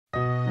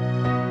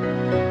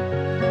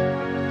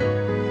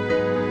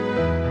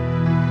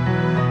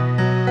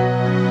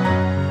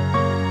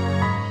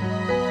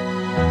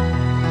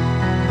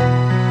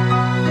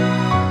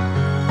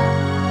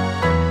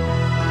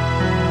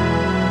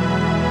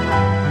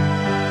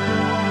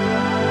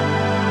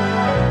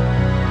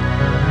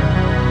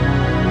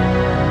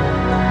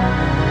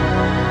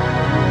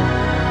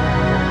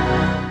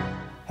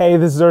Hey,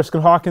 this is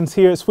Erskine Hawkins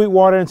here at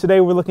Sweetwater, and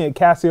today we're looking at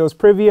Casio's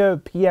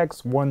Privia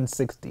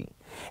PX-160.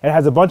 It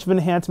has a bunch of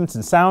enhancements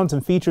in sounds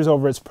and features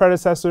over its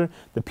predecessor,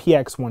 the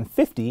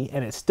PX-150,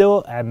 and it's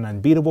still at an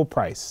unbeatable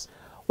price.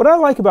 What I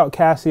like about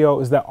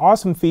Casio is that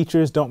awesome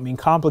features don't mean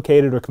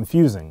complicated or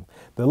confusing.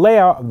 The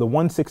layout of the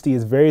 160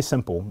 is very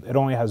simple. It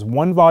only has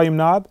one volume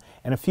knob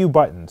and a few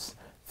buttons.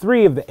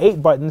 3 of the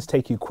 8 buttons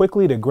take you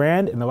quickly to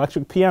grand and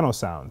electric piano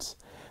sounds.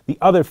 The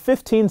other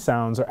 15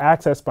 sounds are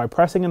accessed by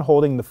pressing and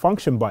holding the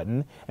function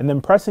button and then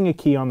pressing a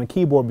key on the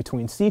keyboard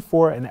between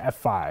C4 and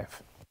F5.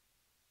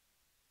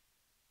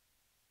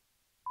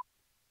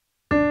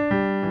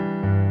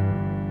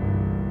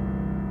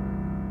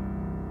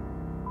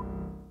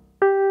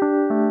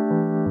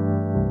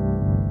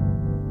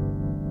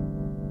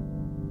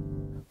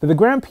 For the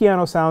grand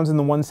piano sounds in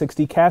the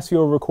 160,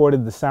 Casio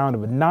recorded the sound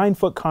of a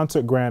 9-foot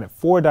concert grand at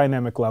 4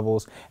 dynamic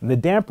levels, and the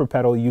damper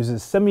pedal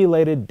uses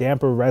simulated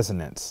damper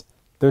resonance.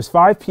 There's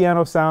 5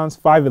 piano sounds,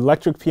 5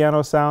 electric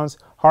piano sounds,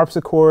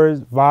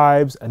 harpsichords,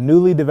 vibes, a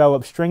newly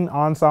developed string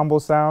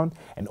ensemble sound,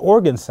 and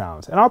organ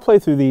sounds, and I'll play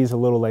through these a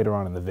little later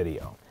on in the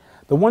video.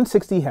 The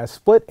 160 has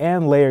split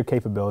and layered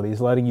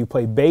capabilities, letting you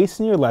play bass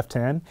in your left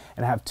hand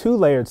and have 2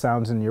 layered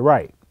sounds in your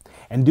right.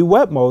 And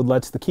duet mode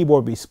lets the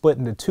keyboard be split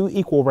into 2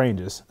 equal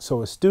ranges,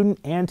 so a student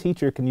and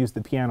teacher can use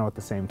the piano at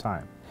the same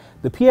time.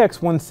 The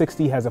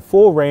PX-160 has a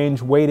full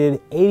range weighted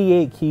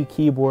 88 key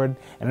keyboard,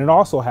 and it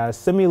also has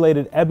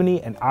simulated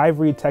ebony and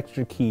ivory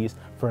textured keys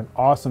for an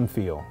awesome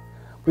feel.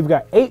 We've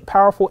got 8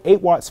 powerful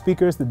 8-watt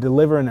speakers that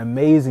deliver an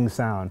amazing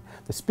sound.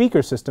 The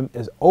speaker system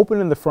is open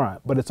in the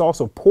front, but it's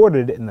also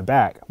ported in the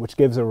back, which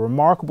gives a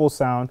remarkable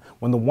sound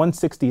when the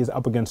 160 is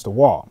up against a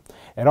wall.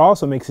 It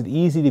also makes it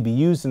easy to be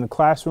used in the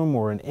classroom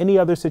or in any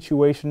other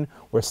situation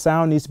where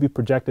sound needs to be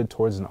projected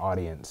towards an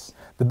audience.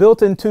 The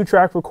built-in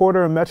 2-track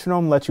recorder and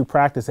metronome lets you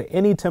practice at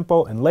any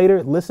tempo and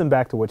later listen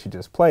back to what you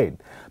just played.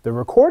 The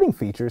recording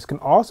features can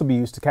also be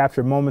used to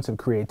capture moments of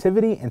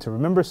creativity and to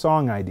remember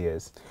song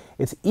ideas.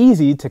 It's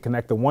easy to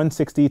connect the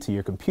 160 to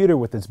your computer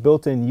with its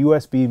built-in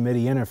USB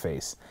MIDI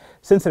interface.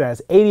 Since it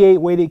has 88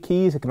 weighted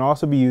keys, it can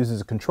also be used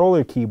as a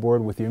controller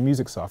keyboard with your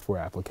music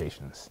software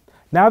applications.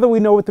 Now that we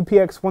know what the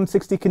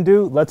PX-160 can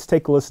do, let's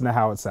take a listen to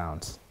how it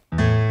sounds.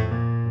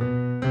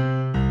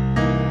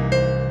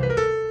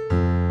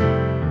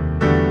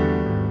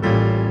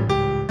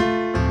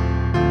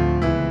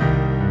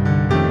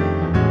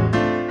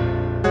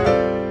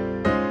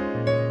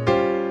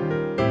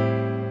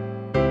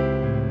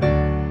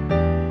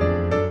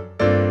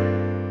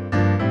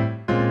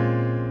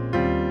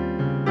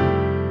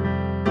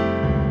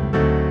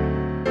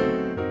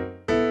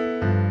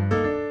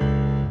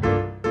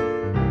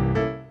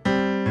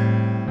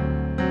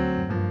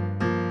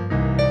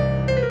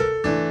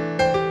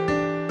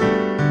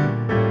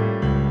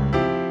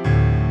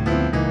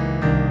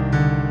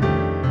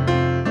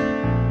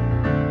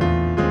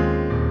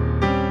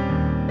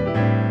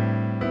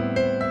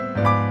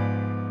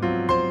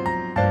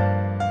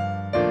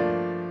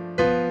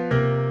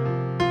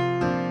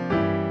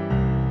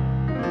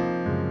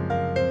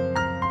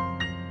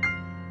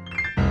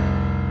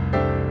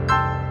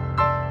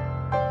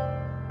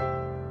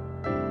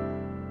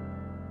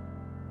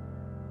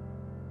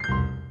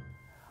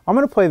 I'm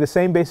going to play the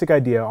same basic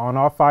idea on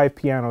all 5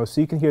 pianos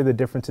so you can hear the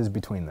differences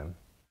between them.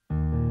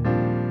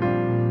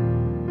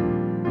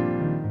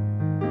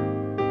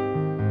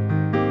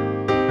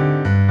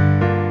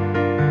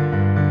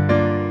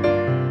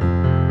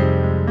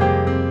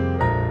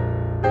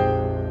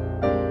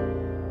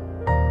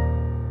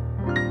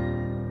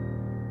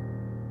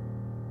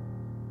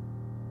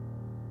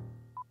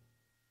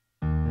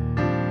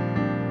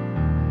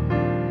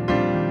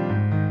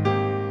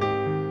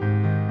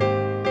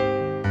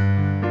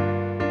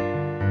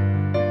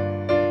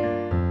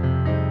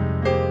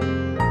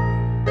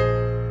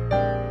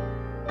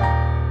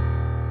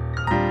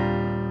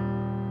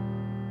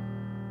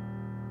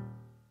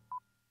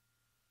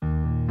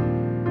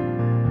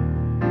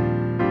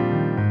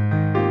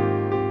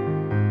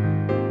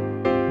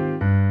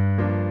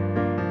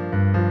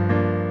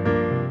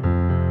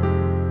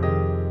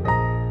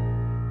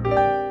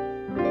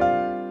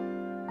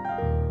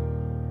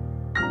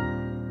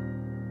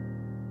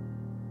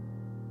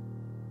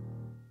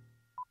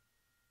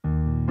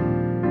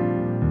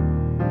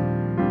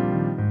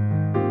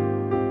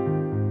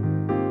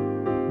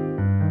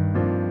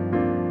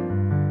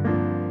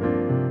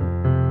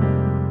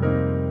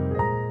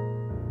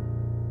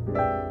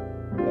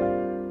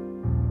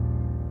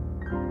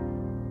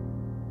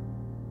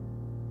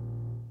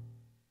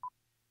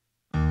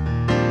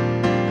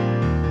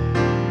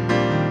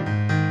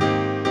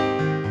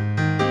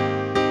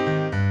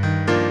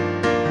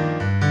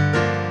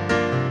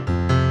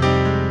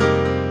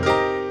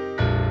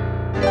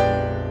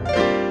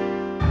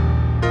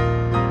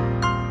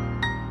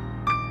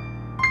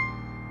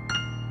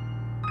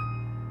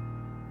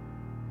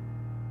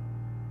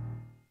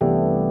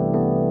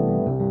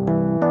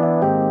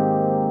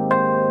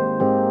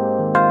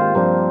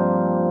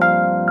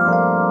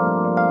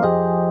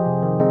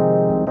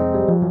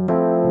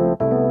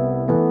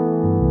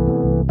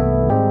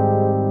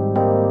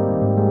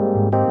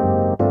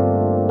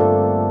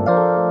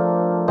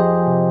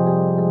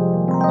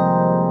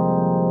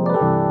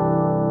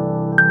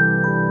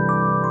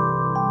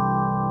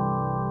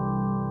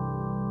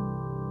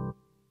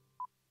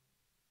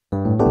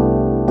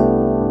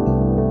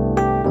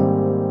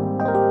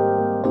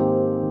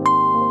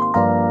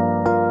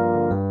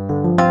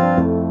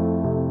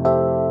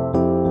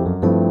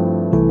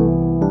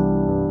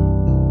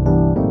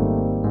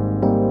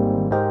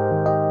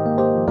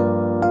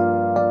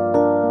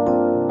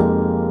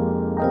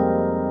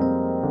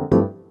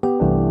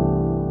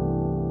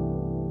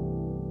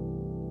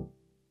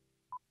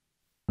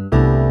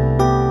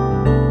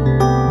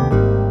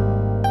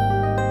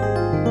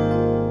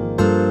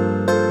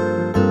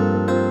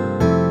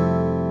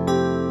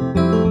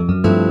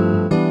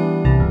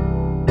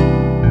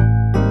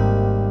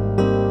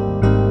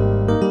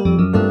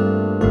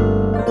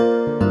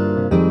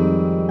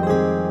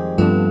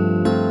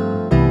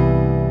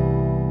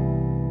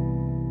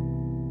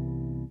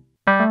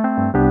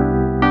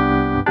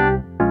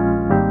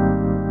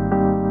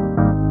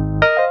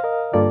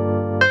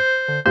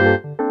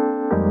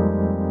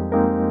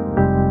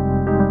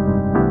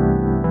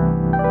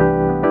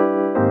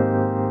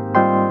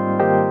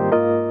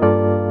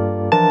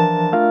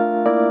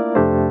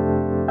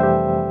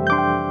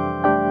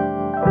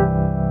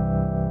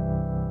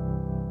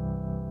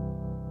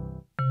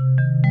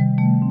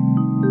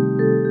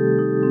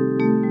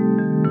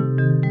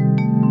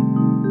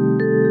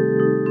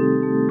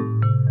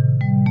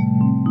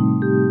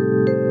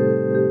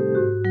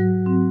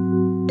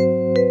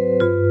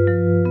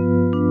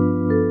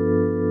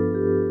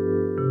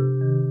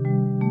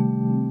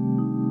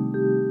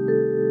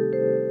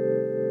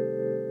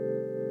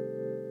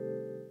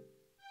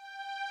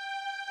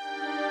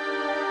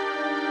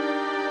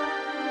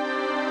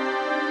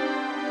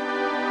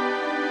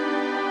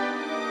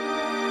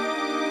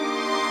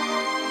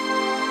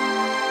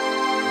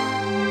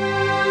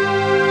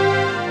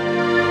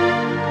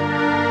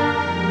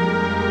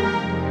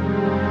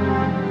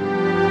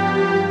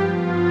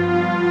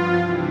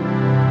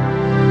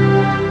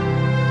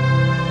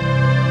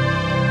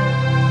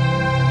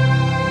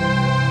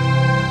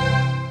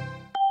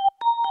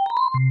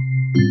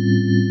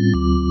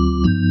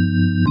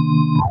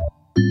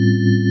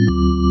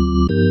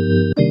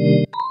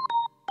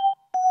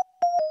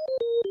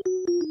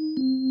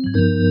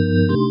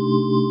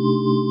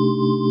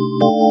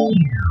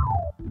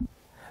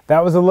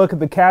 That was a look at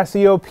the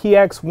Casio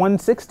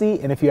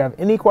PX-160, and if you have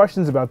any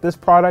questions about this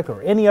product or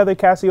any other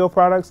Casio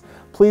products,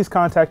 please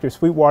contact your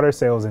Sweetwater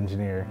sales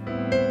engineer.